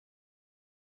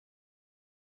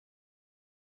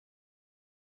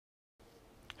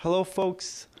Hello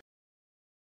folks,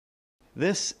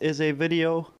 this is a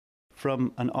video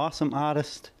from an awesome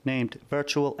artist named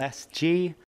Virtual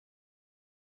SG.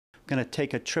 I'm gonna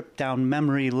take a trip down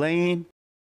memory lane.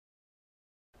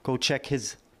 Go check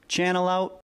his channel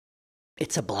out.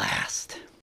 It's a blast.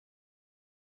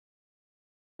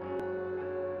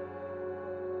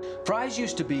 Fry's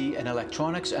used to be an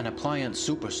electronics and appliance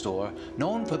superstore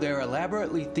known for their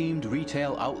elaborately themed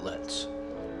retail outlets.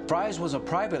 Fry's was a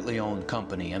privately owned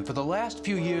company, and for the last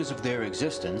few years of their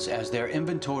existence, as their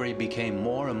inventory became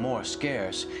more and more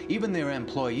scarce, even their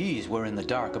employees were in the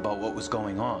dark about what was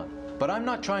going on. But I'm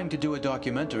not trying to do a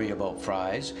documentary about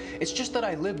Fry's. It's just that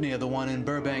I live near the one in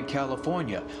Burbank,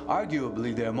 California,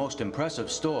 arguably their most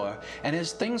impressive store, and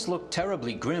as things look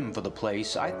terribly grim for the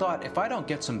place, I thought if I don't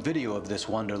get some video of this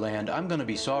wonderland, I'm gonna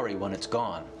be sorry when it's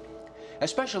gone.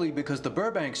 Especially because the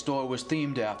Burbank store was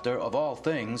themed after, of all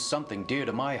things, something dear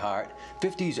to my heart,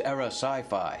 50s era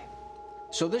sci-fi.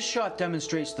 So this shot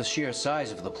demonstrates the sheer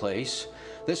size of the place.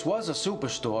 This was a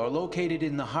superstore located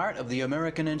in the heart of the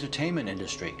American entertainment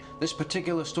industry. This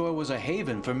particular store was a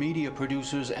haven for media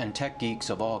producers and tech geeks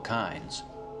of all kinds.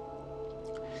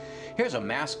 Here's a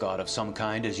mascot of some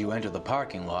kind as you enter the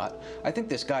parking lot. I think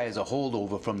this guy is a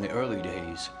holdover from the early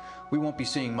days. We won't be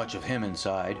seeing much of him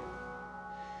inside.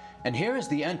 And here is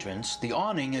the entrance. The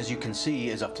awning, as you can see,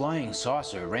 is a flying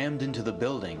saucer rammed into the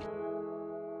building.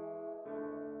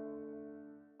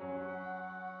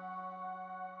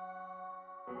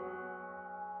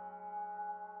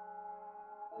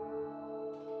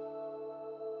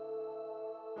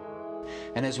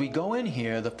 And as we go in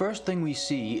here, the first thing we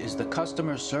see is the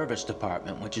customer service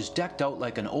department, which is decked out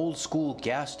like an old school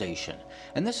gas station.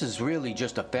 And this is really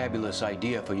just a fabulous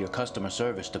idea for your customer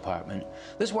service department.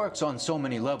 This works on so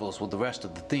many levels with the rest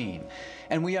of the theme.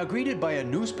 And we are greeted by a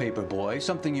newspaper boy,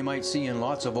 something you might see in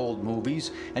lots of old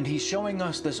movies, and he's showing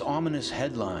us this ominous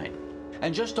headline.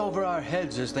 And just over our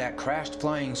heads is that crashed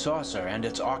flying saucer and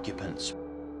its occupants.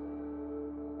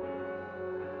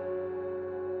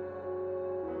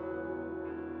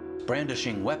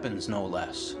 Brandishing weapons, no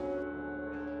less.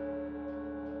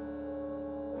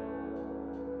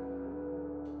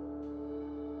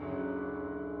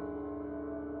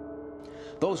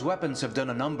 Those weapons have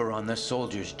done a number on this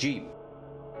soldier's Jeep.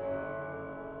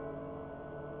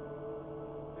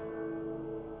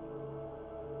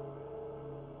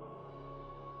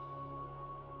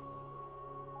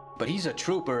 But he's a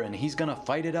trooper and he's gonna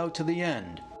fight it out to the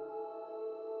end.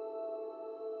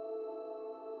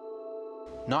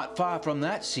 Not far from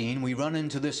that scene, we run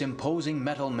into this imposing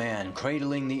metal man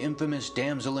cradling the infamous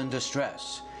damsel in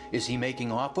distress. Is he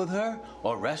making off with her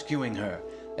or rescuing her?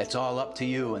 It's all up to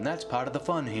you, and that's part of the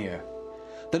fun here.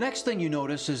 The next thing you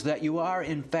notice is that you are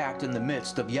in fact in the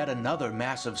midst of yet another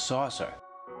massive saucer.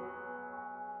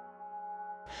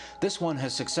 This one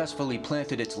has successfully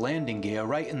planted its landing gear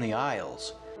right in the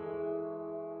aisles.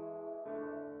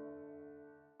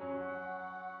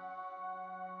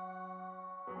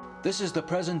 This is the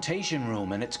presentation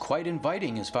room, and it's quite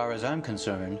inviting as far as I'm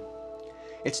concerned.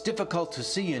 It's difficult to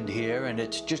see in here, and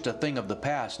it's just a thing of the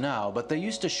past now, but they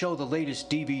used to show the latest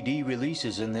DVD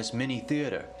releases in this mini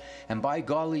theater. And by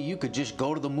golly, you could just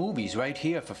go to the movies right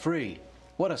here for free.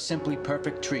 What a simply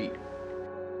perfect treat.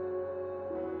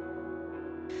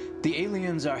 The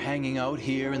aliens are hanging out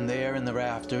here and there in the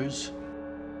rafters.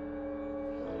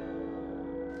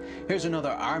 Here's another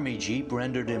army jeep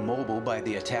rendered immobile by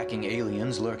the attacking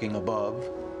aliens lurking above.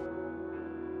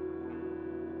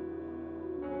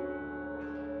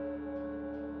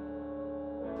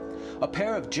 A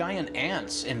pair of giant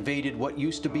ants invaded what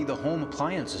used to be the home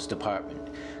appliances department.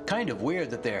 Kind of weird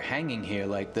that they're hanging here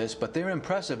like this, but they're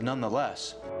impressive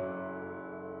nonetheless.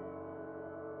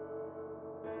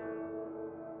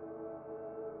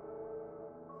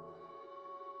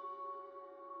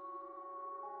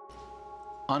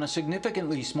 On a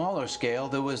significantly smaller scale,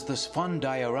 there was this fun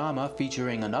diorama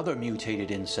featuring another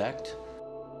mutated insect.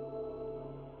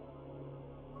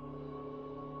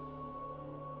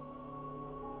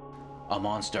 A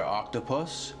monster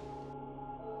octopus.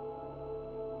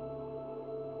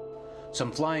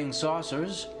 Some flying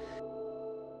saucers.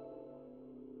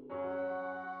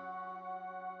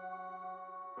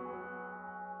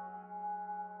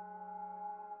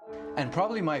 And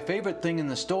probably my favorite thing in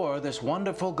the store, this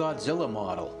wonderful Godzilla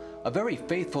model, a very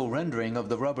faithful rendering of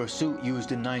the rubber suit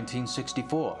used in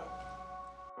 1964.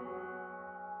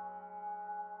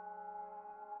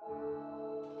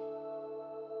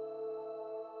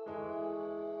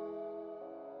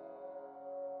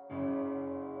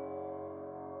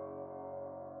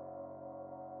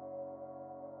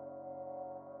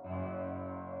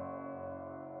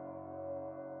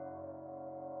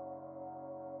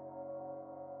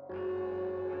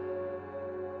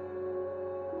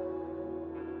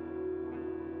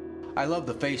 I love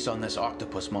the face on this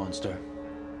octopus monster.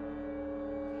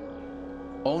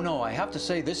 Oh no, I have to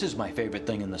say this is my favorite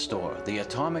thing in the store, the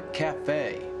Atomic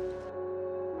Cafe.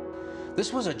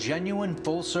 This was a genuine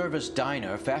full-service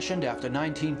diner fashioned after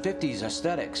 1950s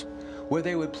aesthetics, where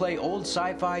they would play old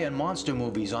sci-fi and monster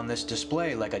movies on this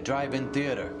display like a drive-in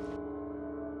theater.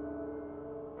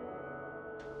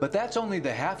 But that's only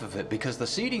the half of it, because the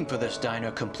seating for this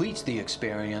diner completes the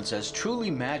experience as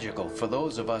truly magical for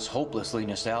those of us hopelessly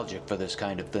nostalgic for this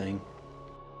kind of thing.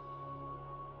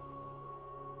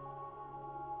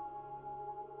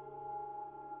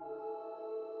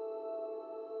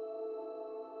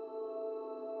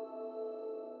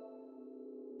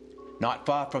 Not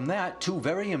far from that, two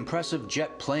very impressive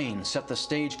jet planes set the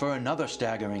stage for another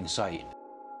staggering sight.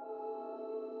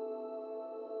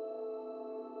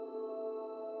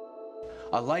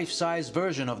 A life-size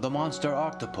version of the monster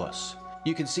octopus.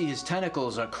 You can see his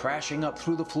tentacles are crashing up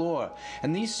through the floor,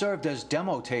 and these served as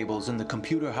demo tables in the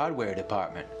computer hardware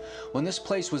department. When this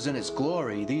place was in its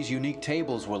glory, these unique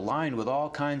tables were lined with all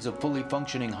kinds of fully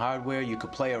functioning hardware you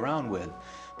could play around with.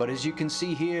 But as you can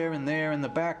see here and there in the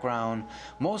background,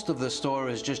 most of the store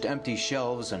is just empty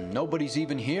shelves, and nobody's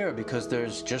even here because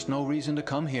there's just no reason to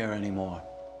come here anymore.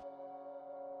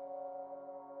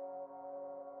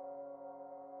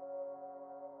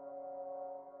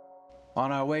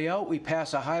 On our way out, we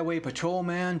pass a highway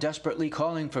patrolman desperately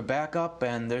calling for backup,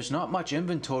 and there's not much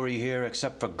inventory here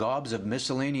except for gobs of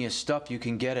miscellaneous stuff you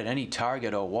can get at any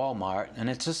Target or Walmart, and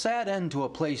it's a sad end to a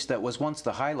place that was once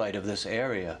the highlight of this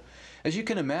area. As you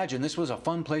can imagine, this was a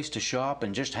fun place to shop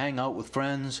and just hang out with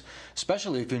friends,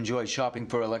 especially if you enjoyed shopping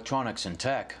for electronics and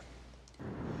tech.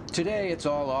 Today it's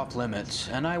all off limits,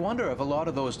 and I wonder if a lot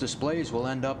of those displays will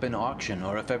end up in auction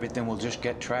or if everything will just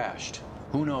get trashed.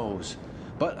 Who knows?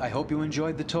 But I hope you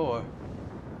enjoyed the tour.